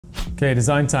Okay,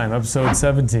 design time, episode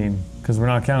 17, because we're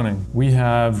not counting. We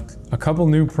have a couple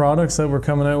new products that we're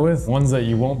coming out with, ones that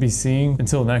you won't be seeing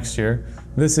until next year.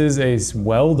 This is a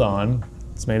weld-on,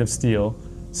 it's made of steel,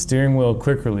 steering wheel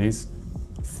quick release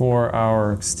for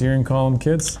our steering column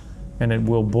kits, and it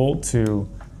will bolt to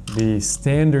the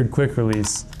standard quick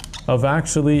release of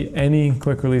actually any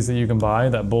quick release that you can buy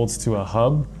that bolts to a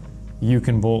hub. You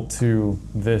can bolt to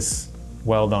this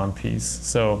weld-on piece.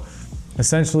 So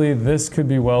essentially, this could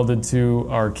be welded to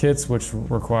our kits, which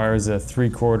requires a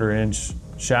 3/4 inch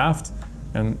shaft.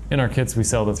 And in our kits, we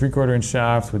sell the 3/4 inch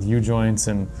shaft with U-joints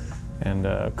and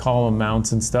column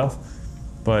mounts and stuff.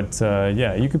 But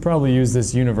yeah, you could probably use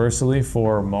this universally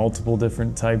for multiple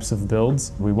different types of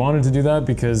builds. We wanted to do that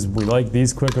because we like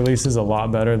these quick releases a lot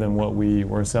better than what we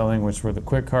were selling, which were the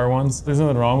quick car ones. There's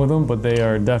nothing wrong with them, but they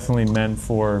are definitely meant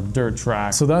for dirt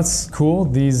track. So that's cool.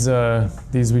 These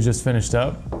we just finished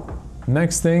up.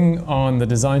 Next thing on the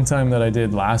design time that I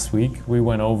did last week, we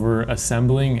went over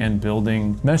assembling and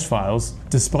building mesh files.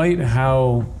 Despite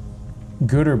how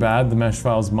good or bad the mesh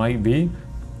files might be,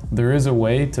 there is a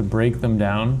way to break them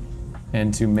down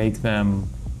and to make them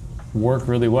work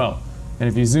really well. And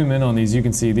if you zoom in on these, you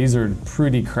can see these are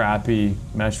pretty crappy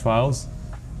mesh files,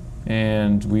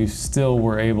 and we still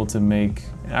were able to make,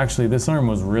 actually this arm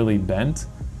was really bent.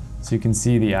 So you can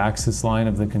see the axis line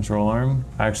of the control arm.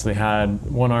 I actually had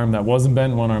one arm that wasn't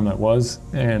bent, one arm that was,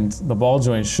 and the ball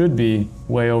joint should be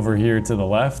way over here to the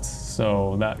left,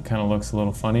 so that kind of looks a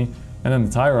little funny. And then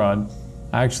the tie rod,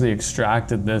 I actually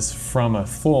extracted this from a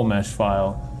full mesh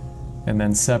file and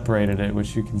then separated it,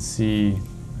 which you can see,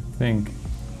 I think,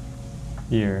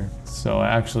 here. So I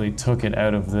actually took it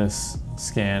out of this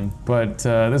scan. But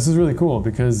this is really cool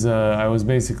because I was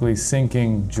basically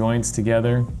syncing joints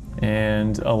together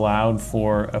and allowed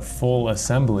for a full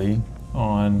assembly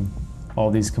on all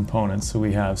these components. So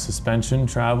we have suspension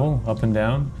travel up and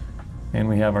down, and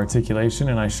we have articulation,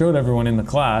 and I showed everyone in the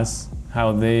class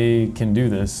how they can do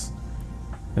this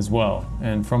as well.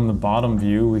 And from the bottom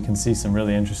view, we can see some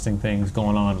really interesting things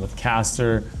going on with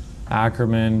caster,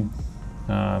 Ackerman.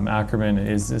 Ackerman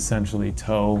is essentially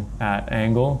toe at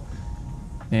angle,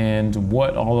 and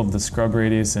what all of the scrub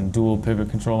radius and dual pivot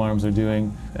control arms are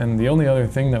doing. And the only other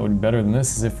thing that would be better than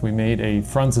this is if we made a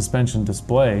front suspension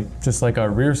display, just like our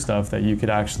rear stuff, that you could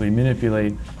actually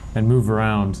manipulate and move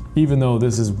around. Even though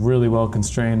this is really well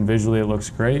constrained, visually it looks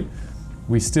great,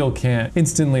 we still can't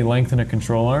instantly lengthen a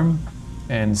control arm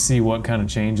and see what kind of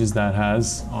changes that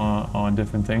has on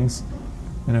different things.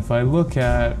 And if I look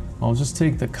at, I'll just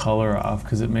take the color off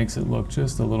because it makes it look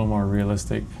just a little more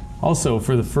realistic. Also,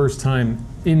 for the first time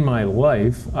in my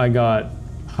life, I got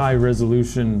high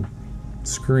resolution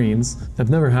screens. I've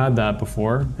never had that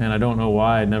before, and I don't know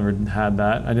why I'd never had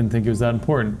that. I didn't think it was that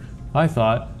important. I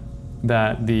thought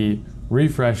that the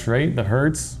refresh rate, the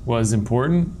hertz, was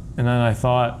important, and then I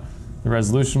thought the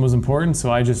resolution was important,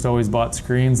 so I just always bought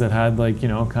screens that had, like, you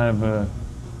know, kind of a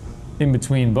in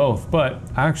between both. But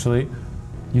actually,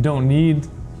 you don't need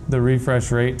the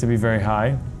refresh rate to be very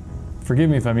high. Forgive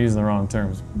me if I'm using the wrong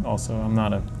terms. Also, I'm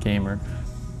not a gamer.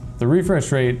 The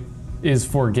refresh rate is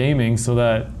for gaming so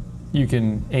that you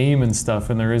can aim and stuff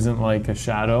and there isn't like a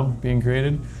shadow being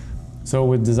created. So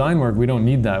with design work, we don't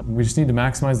need that. We just need to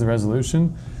maximize the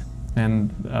resolution,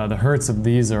 and the hertz of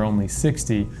these are only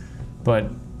 60, but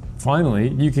finally,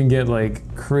 you can get like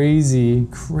crazy,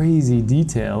 crazy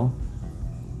detail.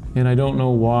 And I don't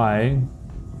know why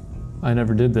I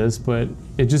never did this, but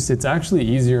it's actually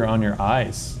easier on your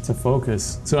eyes to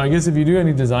focus. So I guess if you do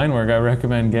any design work, I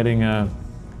recommend getting a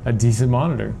decent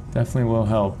monitor. Definitely will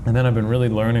help. And then I've been really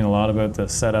learning a lot about the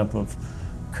setup of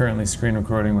currently screen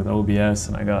recording with OBS,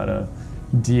 and I got a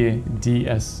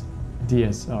DSLR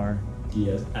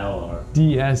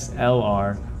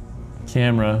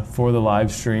camera for the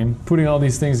live stream. Putting all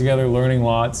these things together, learning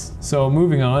lots. So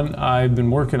moving on, I've been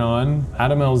working on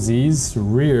Adam LZ's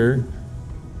rear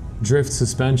drift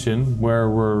suspension, where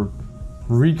we're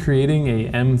recreating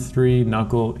a M3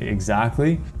 knuckle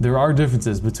exactly. There are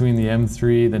differences between the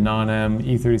M3, the non-M,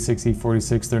 E36,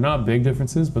 E46. They're not big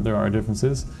differences, but there are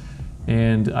differences.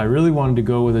 And I really wanted to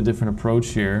go with a different approach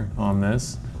here on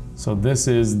this. So this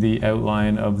is the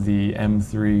outline of the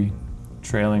M3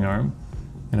 trailing arm.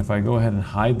 And if I go ahead and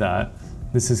hide that,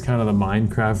 this is kind of the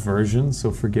Minecraft version, so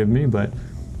forgive me, but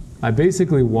I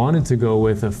basically wanted to go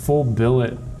with a full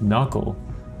billet knuckle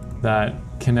that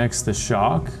connects the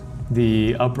shock,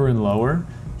 the upper and lower.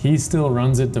 He still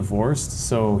runs it divorced,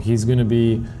 so he's gonna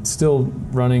be still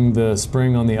running the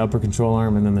spring on the upper control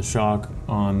arm and then the shock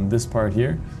on this part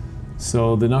here.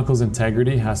 So the knuckle's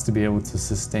integrity has to be able to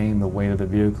sustain the weight of the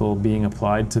vehicle being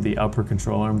applied to the upper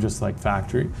control arm, just like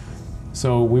factory.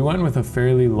 So we went with a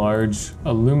fairly large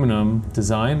aluminum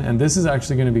design, and this is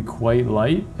actually going to be quite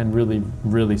light and really,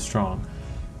 really strong.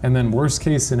 And then worst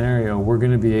case scenario, we're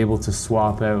going to be able to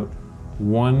swap out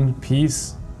one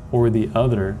piece or the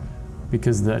other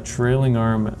because that trailing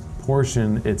arm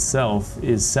portion itself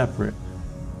is separate.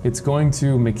 It's going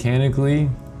to mechanically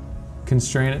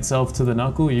constrain itself to the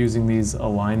knuckle using these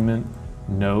alignment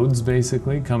nodes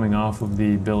basically coming off of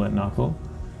the billet knuckle.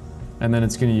 And then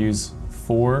it's going to use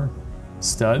 4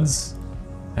 studs,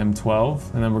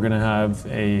 M12, and then we're going to have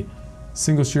a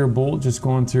single shear bolt just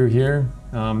going through here.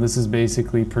 This is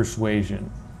basically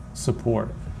persuasion,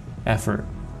 support, effort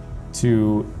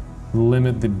to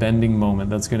limit the bending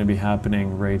moment that's going to be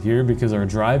happening right here, because our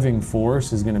driving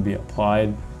force is going to be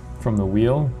applied from the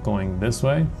wheel going this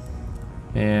way,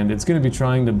 and it's going to be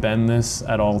trying to bend this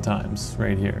at all times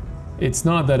right here. It's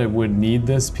not that it would need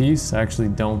this piece, I actually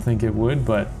don't think it would,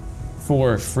 but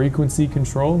for frequency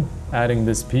control, adding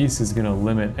this piece is going to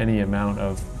limit any amount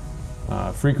of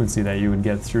frequency that you would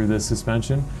get through this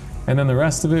suspension. And then the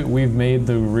rest of it, we've made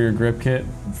the rear grip kit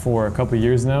for a couple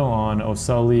years now on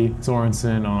O'Sully,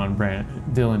 Sorensen, on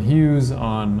Dylan Hughes,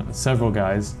 on several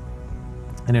guys,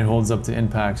 and it holds up to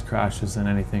impacts, crashes, and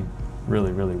anything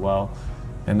really, really well.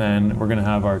 And then we're going to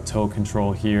have our toe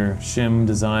control here, shim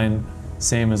design,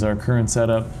 same as our current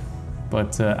setup.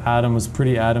 But Adam was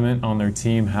pretty adamant on their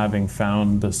team having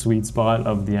found the sweet spot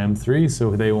of the M3,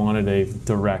 so they wanted a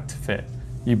direct fit.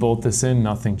 You bolt this in,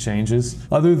 nothing changes.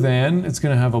 Other than it's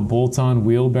going to have a bolt-on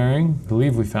wheel bearing. I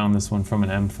believe we found this one from an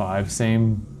M5.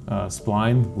 Same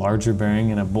spline, larger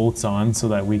bearing, and it bolts on so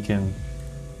that we can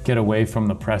get away from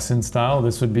the press-in style.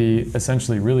 This would be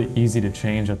essentially really easy to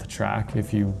change at the track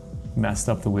if you messed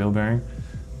up the wheel bearing.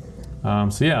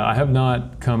 So yeah, I have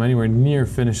not come anywhere near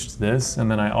finished this,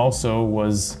 and then I also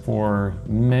was for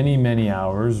many, many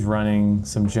hours running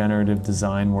some generative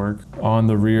design work on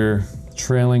the rear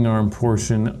trailing arm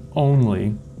portion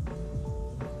only,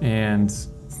 and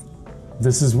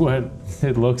this is what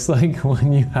it looks like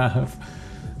when you have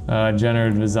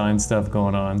generative design stuff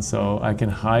going on. So I can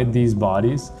hide these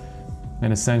bodies,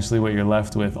 and essentially what you're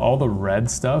left with, all the red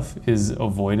stuff is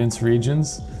avoidance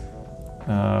regions.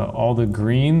 All the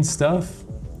green stuff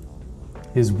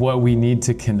is what we need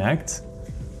to connect.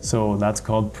 So that's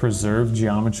called preserved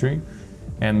geometry.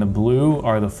 And the blue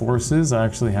are the forces. I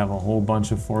actually have a whole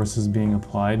bunch of forces being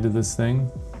applied to this thing.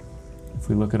 If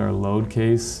we look at our load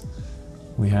case,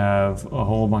 we have a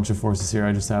whole bunch of forces here.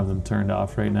 I just have them turned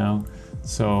off right now.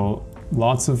 So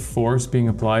lots of force being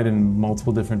applied in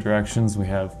multiple different directions. We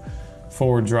have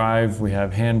forward drive, we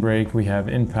have handbrake, we have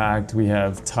impact, we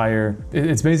have tire.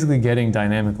 It's basically getting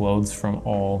dynamic loads from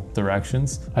all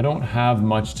directions. I don't have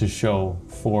much to show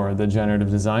for the generative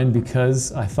design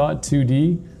because I thought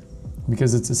 2D,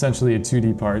 because it's essentially a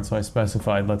 2D part, so I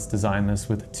specified let's design this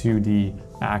with a 2D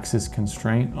axis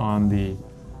constraint on the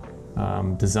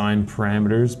design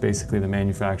parameters, basically the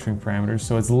manufacturing parameters.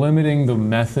 So it's limiting the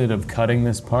method of cutting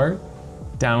this part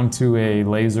down to a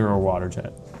laser or water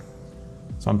jet.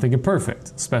 So I'm thinking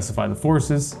perfect, specify the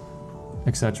forces,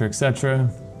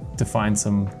 etc., define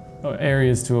some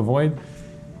areas to avoid.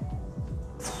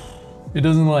 It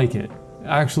doesn't like it.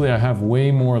 Actually, I have way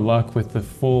more luck with the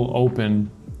full open,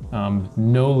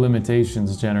 no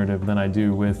limitations generative than I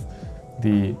do with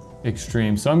the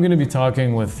extreme. So I'm gonna be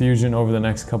talking with Fusion over the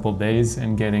next couple days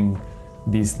and getting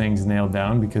these things nailed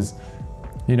down, because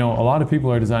you know, a lot of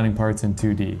people are designing parts in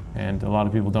 2D, and a lot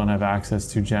of people don't have access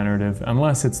to generative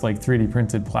unless it's like 3D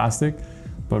printed plastic.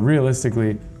 But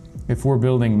realistically, if we're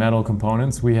building metal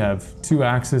components, we have 2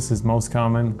 axis is most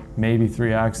common, maybe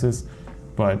 3 axis.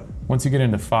 But once you get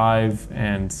into 5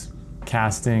 and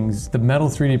castings, the metal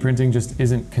 3D printing just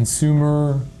isn't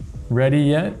consumer ready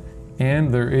yet.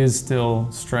 And there is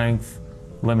still strength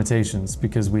limitations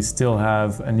because we still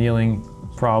have annealing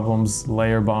problems,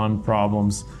 layer bond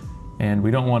problems, and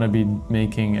we don't want to be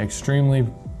making extremely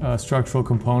structural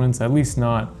components, at least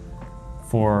not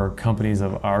for companies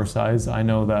of our size. I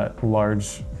know that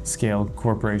large scale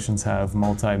corporations have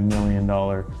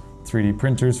multi-million-dollar 3D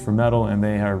printers for metal, and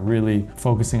they are really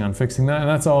focusing on fixing that, and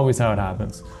that's always how it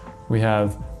happens. We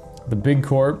have the big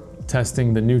corp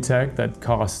testing the new tech that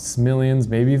costs millions,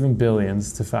 maybe even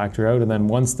billions to factor out, and then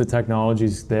once the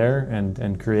technology's there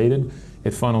and created,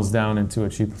 it funnels down into a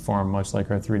cheaper form, much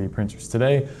like our 3D printers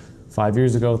today. 5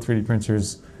 years ago, 3D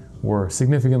printers were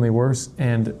significantly worse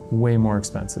and way more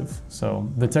expensive. So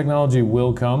the technology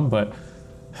will come, but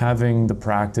having the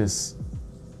practice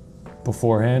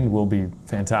beforehand will be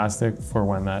fantastic for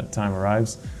when that time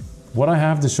arrives. What I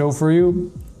have to show for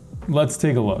you, let's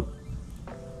take a look.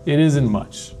 It isn't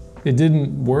much. It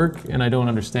didn't work, and I don't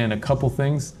understand a couple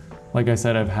things. Like I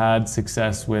said, I've had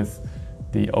success with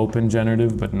the open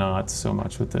generative, but not so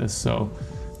much with this. So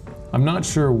I'm not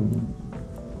sure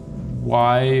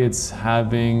why it's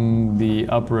having the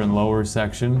upper and lower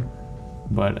section,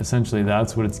 but essentially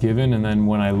that's what it's given. And then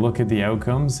when I look at the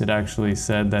outcomes, it actually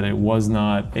said that it was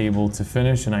not able to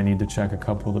finish and I need to check a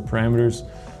couple of the parameters.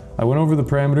 I went over the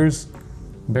parameters,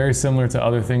 very similar to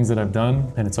other things that I've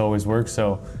done, and it's always worked.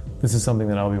 So this is something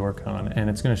that I'll be working on, and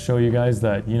it's gonna show you guys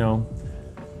that, you know,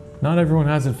 not everyone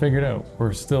has it figured out.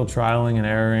 We're still trialing and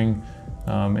erroring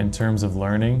in terms of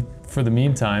learning. For the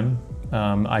meantime,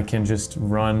 I can just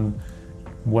run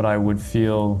what I would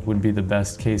feel would be the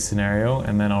best case scenario,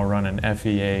 and then I'll run an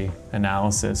FEA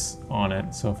analysis on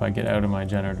it. So if I get out of my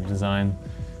generative design,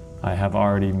 I have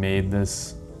already made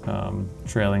this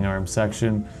trailing arm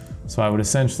section. So I would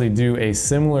essentially do a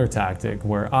similar tactic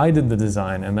where I did the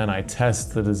design and then I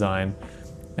test the design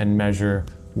and measure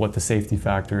what the safety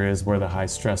factor is, where the high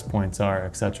stress points are,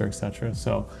 et cetera, et cetera.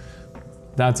 So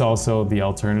that's also the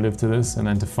alternative to this. And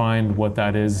then to find what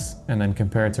that is and then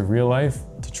compare it to real life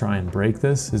to try and break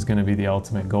this is gonna be the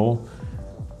ultimate goal.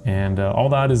 And all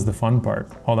that is the fun part.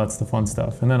 All that's the fun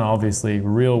stuff. And then obviously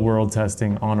real world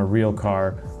testing on a real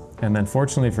car. And then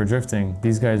fortunately for drifting,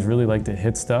 these guys really like to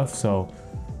hit stuff. So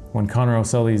when Connor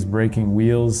O'Sully is breaking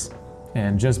wheels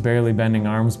and just barely bending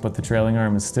arms, but the trailing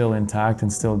arm is still intact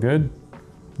and still good,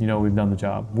 you know we've done the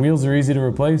job. Wheels are easy to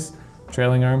replace,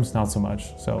 trailing arms, not so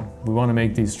much. So we want to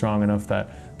make these strong enough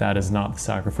that that is not the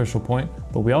sacrificial point,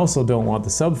 but we also don't want the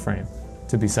subframe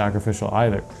to be sacrificial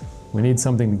either. We need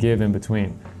something to give in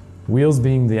between. Wheels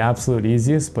being the absolute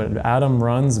easiest, but Adam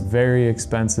runs very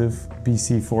expensive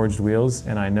BC forged wheels,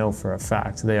 and I know for a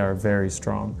fact they are very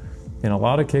strong. In a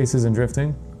lot of cases in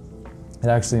drifting, it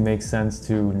actually makes sense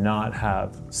to not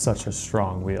have such a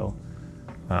strong wheel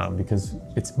because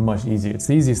it's much easier. It's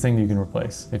the easiest thing you can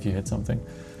replace if you hit something.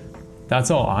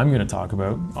 That's all I'm gonna talk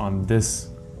about on this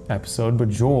episode, but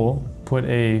Joel put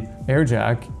a air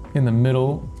jack in the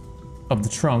middle of the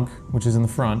trunk, which is in the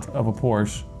front of a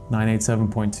Porsche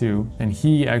 987.2, and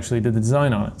he actually did the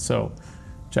design on it. So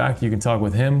Jack, you can talk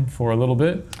with him for a little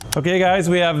bit. Okay guys,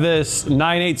 we have this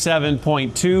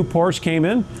 987.2 Porsche came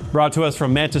in, brought to us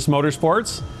from Mantis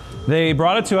Motorsports. They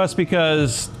brought it to us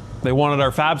because they wanted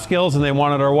our fab skills and they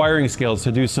wanted our wiring skills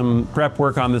to do some prep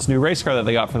work on this new race car that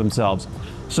they got for themselves.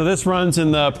 So this runs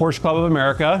in the Porsche Club of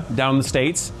America down in the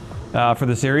States for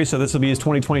the series. So this will be his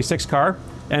 2026 car.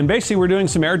 And basically we're doing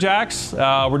some air jacks.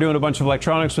 We're doing a bunch of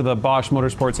electronics with a Bosch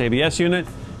Motorsports ABS unit,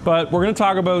 but we're gonna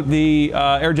talk about the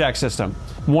air jack system.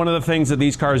 One of the things that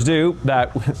these cars do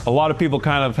that a lot of people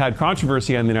kind of had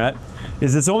controversy on the internet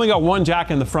is it's only got one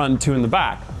jack in the front and two in the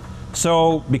back.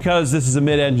 So because this is a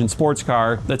mid-engine sports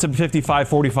car, that's a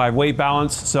 55-45 weight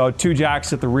balance. So two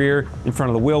jacks at the rear in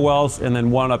front of the wheel wells and then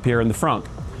one up here in the front.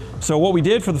 So what we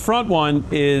did for the front one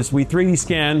is we 3D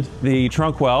scanned the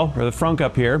trunk well, or the frunk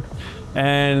up here,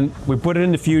 and we put it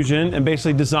into Fusion and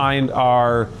basically designed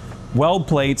our weld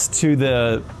plates to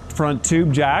the front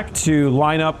tube jack to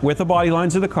line up with the body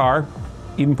lines of the car.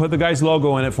 Even put the guy's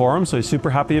logo in it for him, so he's super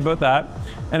happy about that.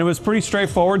 And it was pretty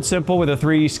straightforward, simple with a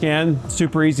 3D scan,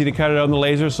 super easy to cut it on the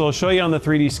laser. So I'll show you on the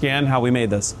 3D scan how we made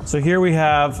this. So here we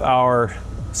have our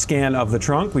scan of the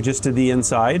trunk. We just did the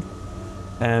inside.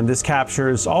 And this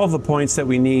captures all of the points that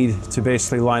we need to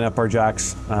basically line up our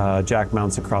jacks, jack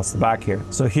mounts across the back here.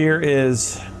 So here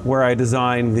is where I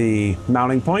designed the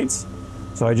mounting points.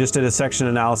 So I just did a section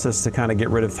analysis to kind of get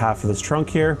rid of half of this trunk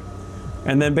here.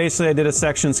 And then basically I did a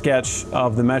section sketch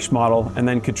of the mesh model and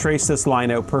then could trace this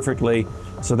line out perfectly.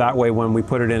 So that way when we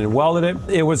put it in and welded it,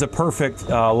 it was a perfect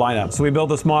lineup. So we built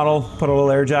this model, put a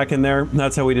little air jack in there. And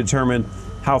that's how we determined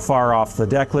how far off the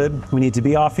deck lid we need to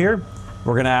be off here.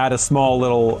 We're gonna add a small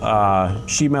little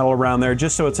sheet metal around there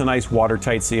just so it's a nice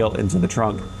watertight seal into the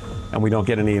trunk and we don't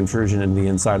get any intrusion in the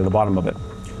inside of the bottom of it.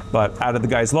 But added the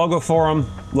guy's logo for him,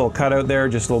 little cutout there,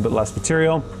 just a little bit less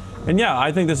material. And yeah,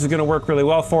 I think this is gonna work really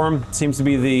well for him. Seems to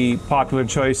be the popular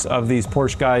choice of these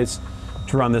Porsche guys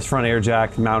to run this front air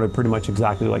jack mounted pretty much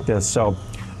exactly like this. So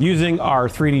using our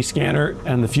 3D scanner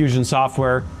and the Fusion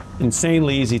software,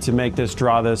 insanely easy to make this,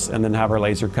 draw this, and then have our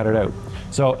laser cut it out.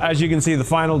 So as you can see, the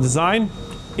final design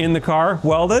in the car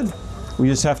welded. We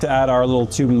just have to add our little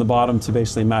tube in the bottom to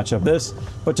basically match up this.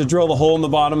 But to drill the hole in the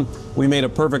bottom, we made a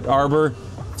perfect arbor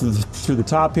through the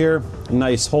top here, a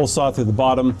nice hole saw through the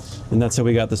bottom, and that's how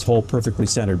we got this hole perfectly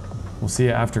centered. We'll see you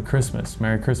after Christmas.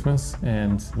 Merry Christmas,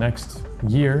 and next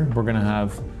year we're gonna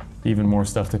have even more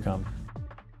stuff to come.